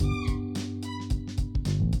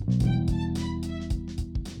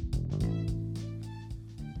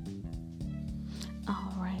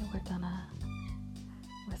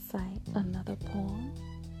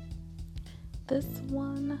This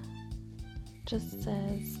one just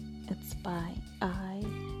says it's by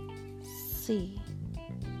IC,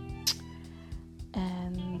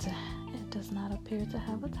 and it does not appear to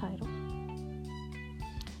have a title.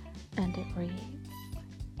 And it reads,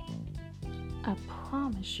 I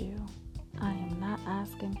promise you, I am not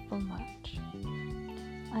asking for much.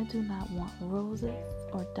 I do not want roses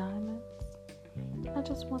or diamonds. I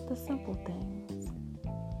just want the simple things.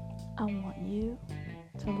 I want you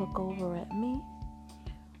to look over at me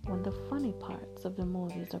when the funny parts of the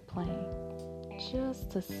movies are playing,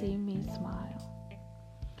 just to see me smile.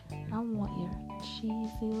 I want your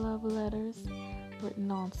cheesy love letters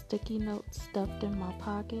written on sticky notes stuffed in my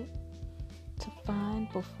pocket to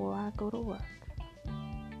find before I go to work.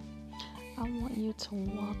 I want you to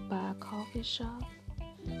walk by a coffee shop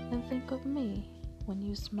and think of me when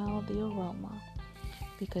you smell the aroma,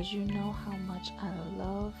 because you know how much I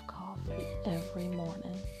love coffee every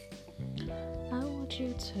morning. I want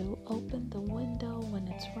you to open the window when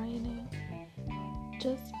it's raining,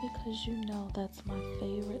 just because you know that's my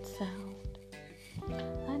favorite sound.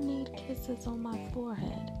 I need kisses on my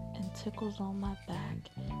forehead and tickles on my back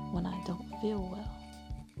when I don't feel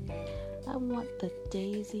well. I want the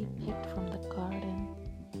daisy picked from the garden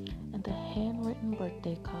and the handwritten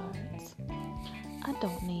birthday cards. I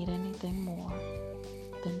don't need anything more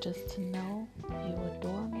than just to know you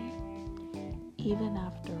adore me, even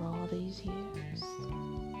after all these years.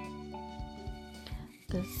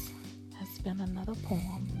 This has been another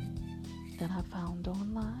poem that I found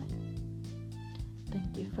online.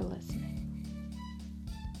 Thank you for listening.